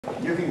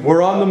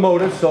We're on the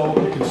MODIS, so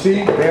you can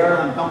see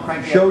there,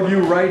 showed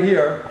you right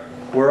here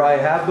where I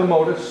have the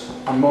MODIS.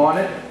 I'm on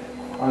it.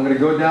 I'm going to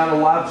go down to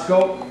lab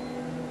scope.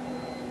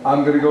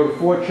 I'm going to go to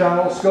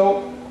 4-channel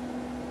scope.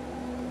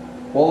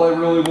 All I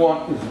really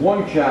want is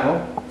 1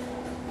 channel.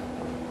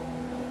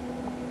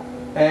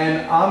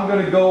 And I'm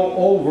going to go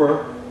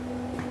over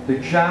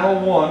to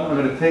channel 1. I'm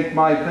going to take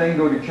my thing,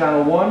 go to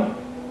channel 1.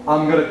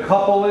 I'm going to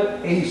couple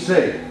it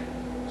AC.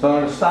 So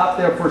I'm going to stop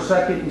there for a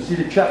second. You see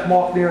the check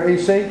mark there,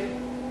 AC?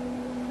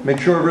 Make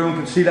sure everyone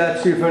can see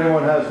that, see if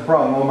anyone has a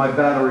problem. Oh, my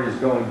battery is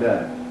going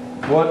dead.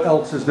 What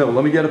else is new?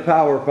 Let me get a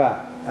power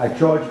pack. I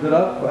charged it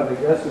up. I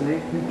guess it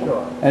needs to be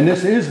charged. And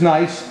this is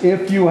nice.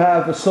 If you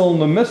have a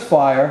cylinder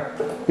misfire,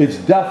 it's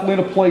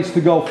definitely the place to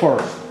go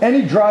first.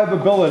 Any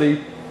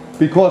drivability,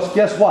 because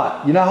guess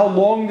what? You know how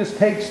long this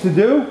takes to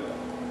do?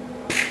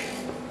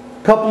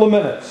 Couple of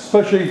minutes,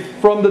 especially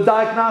from the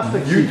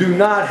diagnostics. You do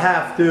not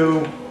have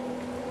to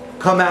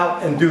come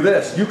out and do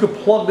this. You could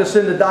plug this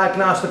in the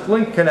diagnostic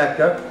link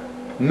connector.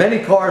 Many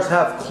cars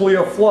have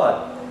clear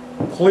flood.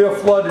 Clear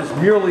flood is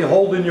merely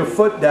holding your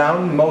foot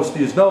down, most of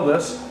you know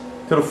this,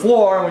 to the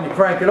floor. When you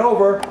crank it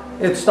over,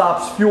 it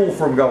stops fuel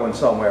from going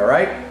somewhere,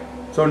 right?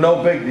 So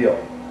no big deal.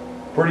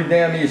 Pretty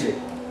damn easy.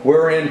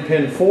 We're in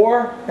pin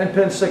 4 and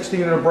pin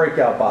 16 in a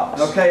breakout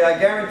box. Okay, I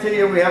guarantee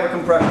you we have a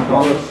compression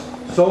pump.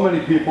 So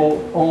many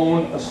people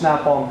own a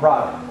Snap-on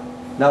product.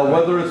 Now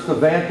whether it's the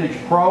Vantage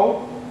Pro,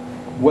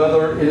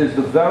 whether it is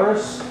the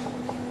Veris,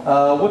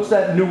 what's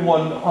that new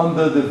one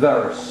under the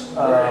Veris?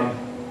 The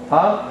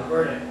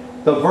Verdict.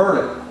 The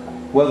Verdict.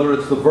 Whether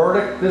it's the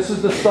Verdict, this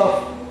is the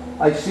stuff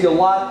I see a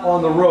lot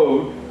on the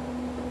road,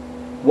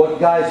 what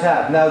guys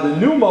have. Now the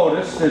new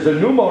MODIS, there's a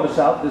new MODIS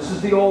out, this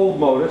is the old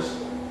MODIS,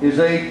 is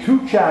a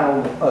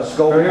 2-channel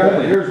scope.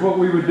 Here's what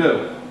we would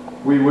do.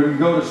 We would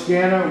go to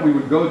scanner, we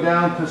would go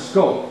down to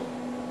scope.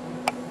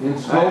 In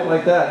scope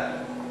like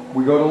that,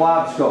 we go to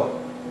lab scope,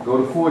 go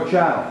to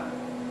 4-channel,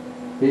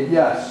 hit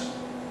yes.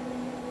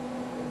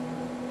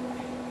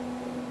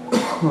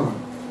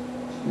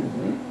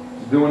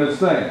 It's doing its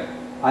thing.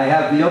 I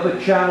have the other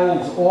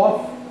channels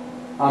off.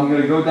 I'm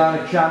going to go down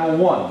to channel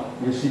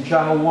 1. You see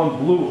channel 1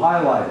 blue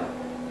highlighted.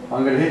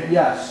 I'm going to hit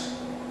yes.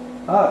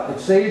 It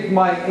saved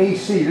my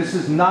AC. This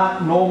is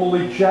not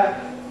normally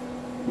checked.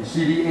 You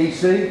see the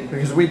AC?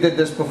 Because we did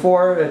this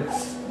before,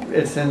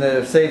 it's in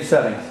the save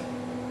settings.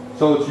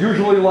 So it's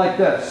usually like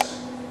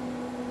this.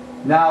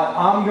 Now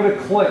I'm going to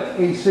click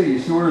AC. You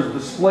see where it's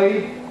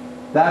displayed?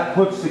 That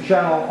puts the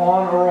channel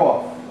on or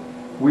off.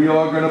 We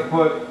are going to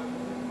put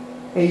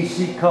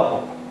AC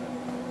coupled.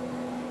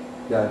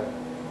 Okay.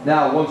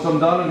 Now once I'm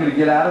done, I'm going to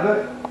get out of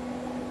it.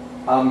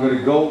 I'm going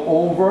to go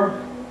over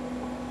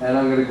and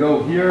I'm going to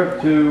go here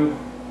to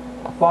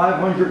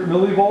 500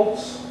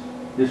 millivolts.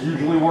 This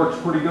usually works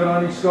pretty good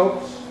on these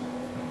scopes.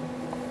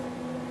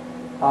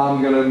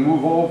 I'm going to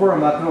move over.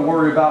 I'm not going to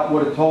worry about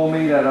what it told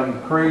me that I'm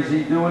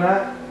crazy doing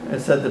that. It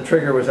said the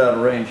trigger was out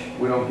of range.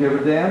 We don't give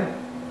a damn.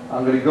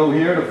 I'm going to go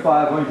here to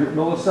 500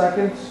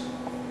 milliseconds.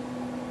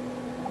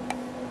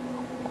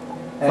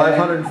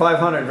 500 and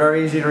 500,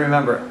 very easy to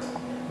remember.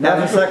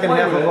 Half a second,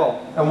 half a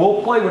volt. And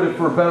we'll play with it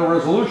for a better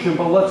resolution,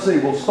 but let's see,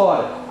 we'll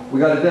start it. We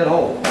got a dead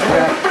hole. Okay.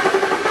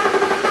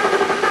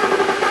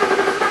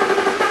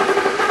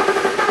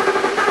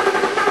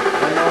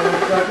 Hang on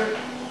 1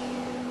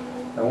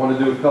 second. I want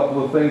to do a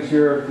couple of things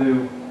here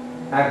to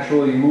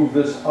actually move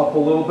this up a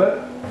little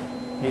bit.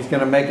 He's going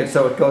to make it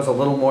so it goes a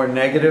little more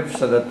negative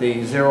so that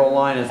the 0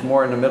 line is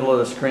more in the middle of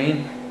the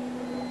screen.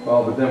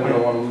 Well, but then we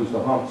don't want to lose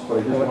the humps, but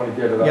I just want to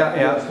get it up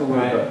just a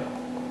little bit.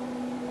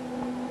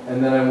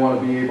 And then I want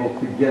to be able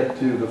to get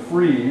to the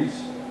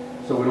freeze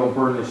so we don't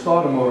burn the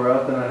starter motor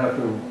out, then I'd have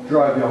to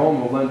drive you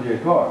home or lend you a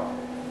car.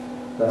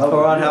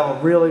 Or I'd have a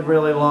really,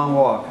 really long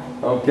walk.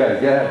 Okay,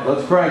 go ahead.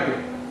 Let's crank it.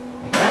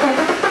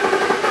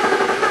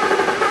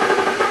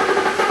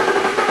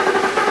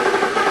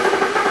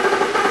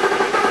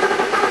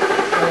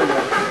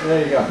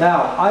 There you go.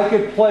 Now, I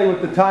could play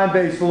with the time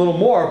base a little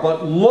more,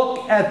 but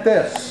look at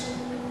this.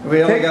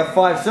 We only got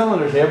 5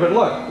 cylinders here, but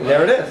look,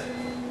 there it is.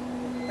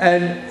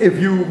 And if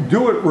you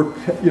do it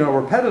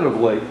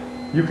repetitively,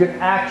 you can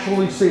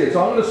actually see it. So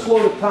I'm going to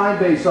slow the time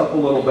base up a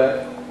little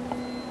bit.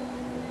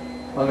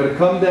 I'm going to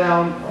come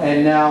down,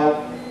 and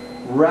now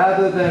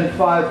rather than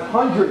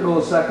 500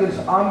 milliseconds,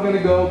 I'm going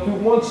to go to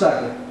 1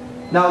 second.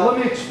 Now let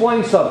me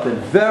explain something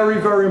very,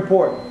 very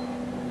important.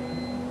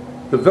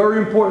 The very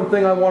important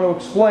thing I want to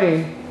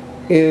explain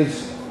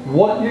is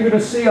what you're going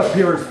to see up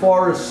here as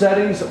far as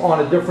settings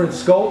on a different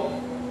scope.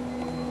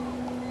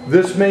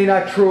 This may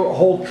not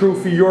hold true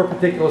for your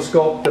particular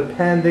scope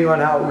depending on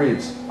how it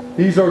reads.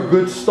 These are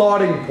good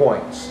starting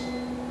points.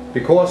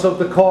 Because of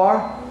the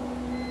car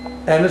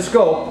and the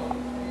scope,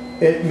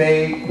 it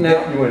may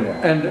get you in there.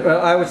 And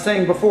I was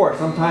saying before,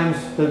 sometimes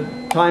the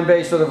time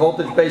base or the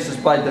voltage base is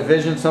by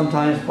division,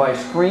 sometimes by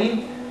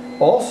screen.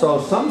 Also,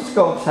 some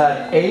scopes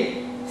have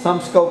 8,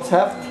 some scopes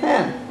have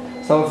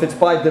 10. So if it's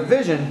by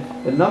division,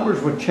 the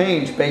numbers would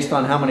change based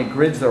on how many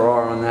grids there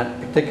are on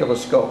that particular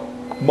scope.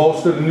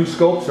 Most of the new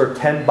scopes are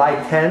 10 by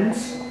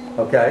 10s,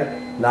 okay?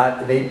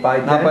 not an 8 by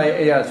 10. Not by,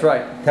 yeah, that's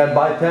right. 10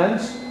 by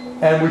 10s.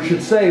 And we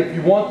should say, if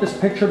you want this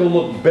picture to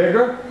look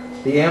bigger,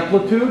 the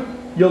amplitude,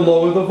 you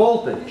lower the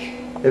voltage.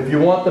 If you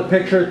want the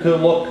picture to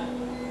look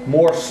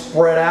more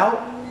spread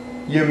out,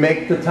 you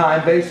make the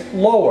time base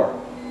lower.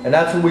 And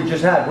that's what we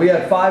just had. We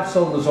had 5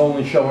 cylinders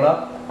only showing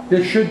up.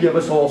 This should give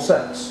us all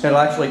 6. It'll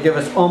actually give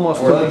us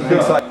almost to Let's the go.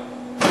 inside.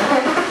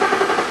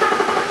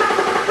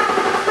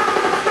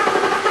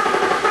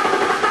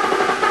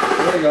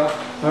 There you go.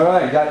 All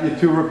right, got your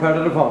 2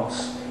 repetitive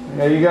humps.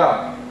 There you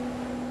go.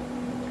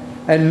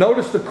 And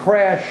notice the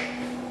crash.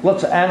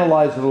 Let's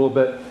analyze it a little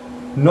bit.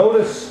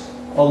 Notice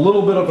a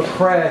little bit of a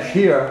crash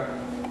here,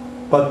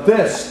 but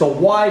this, the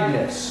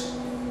wideness,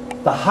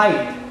 the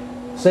height,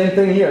 same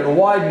thing here, the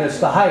wideness,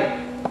 the height.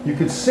 You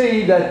can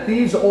see that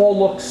these all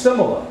look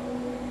similar.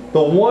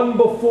 The one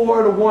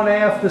before, the one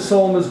after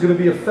cylinder is going to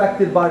be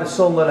affected by the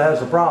cylinder that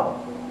has a problem.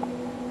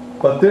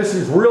 But this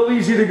is real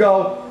easy to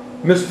go,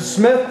 Mr.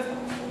 Smith,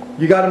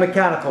 you got a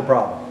mechanical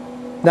problem.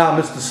 Now,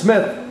 Mr.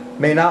 Smith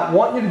may not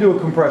want you to do a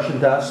compression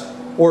test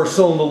or a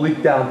cylinder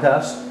leak down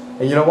test.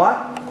 And you know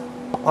what?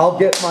 I'll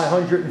get my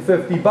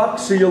 150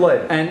 bucks. See you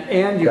later.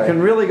 And you Okay.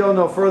 can really go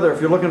no further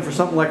if you're looking for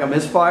something like a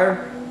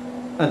misfire.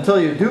 Until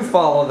you do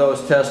follow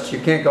those tests, you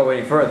can't go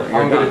any further.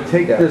 You're I'm going done. to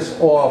take this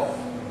off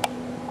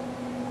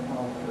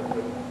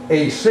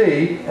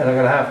AC, and I'm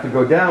going to have to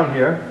go down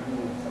here.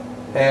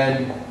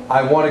 And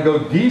I want to go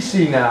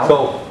DC now.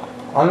 So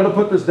I'm going to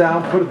put this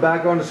down, put it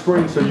back on the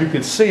screen so you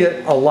can see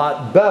it a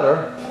lot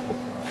better.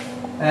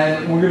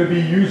 And we're going to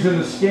be using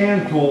the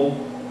scan tool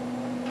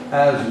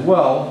as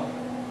well,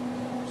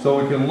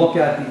 so we can look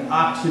at the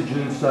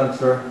oxygen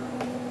sensor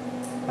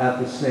at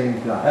the same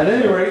time. At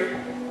any rate,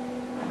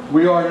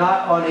 we are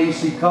not on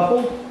AC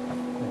coupled,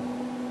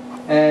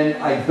 and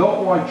I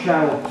don't want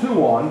channel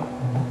 2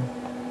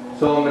 on,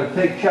 so I'm going to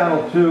take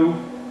channel 2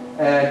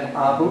 and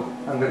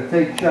I'm going to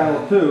take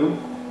channel 2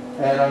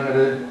 and I'm going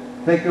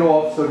to take it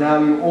off, so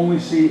now you only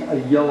see a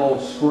yellow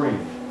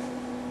screen.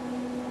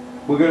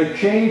 We're going to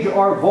change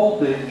our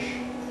voltage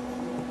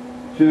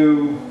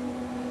to,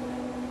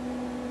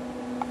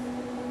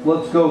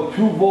 let's go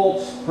 2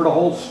 volts for the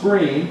whole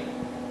screen.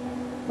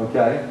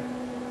 Okay.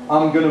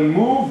 I'm going to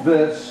move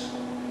this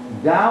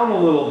down a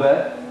little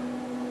bit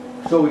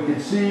so we can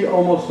see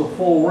almost the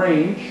full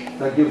range.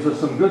 That gives us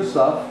some good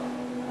stuff.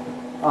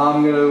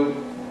 I'm going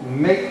to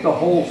make the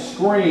whole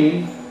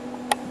screen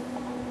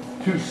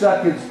 2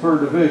 seconds per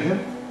division,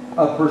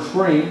 per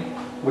screen,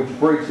 which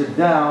breaks it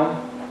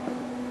down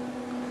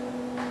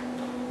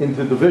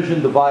into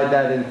division, divide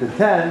that into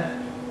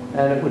 10,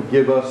 and it would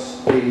give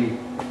us a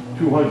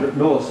 200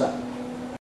 milliseconds.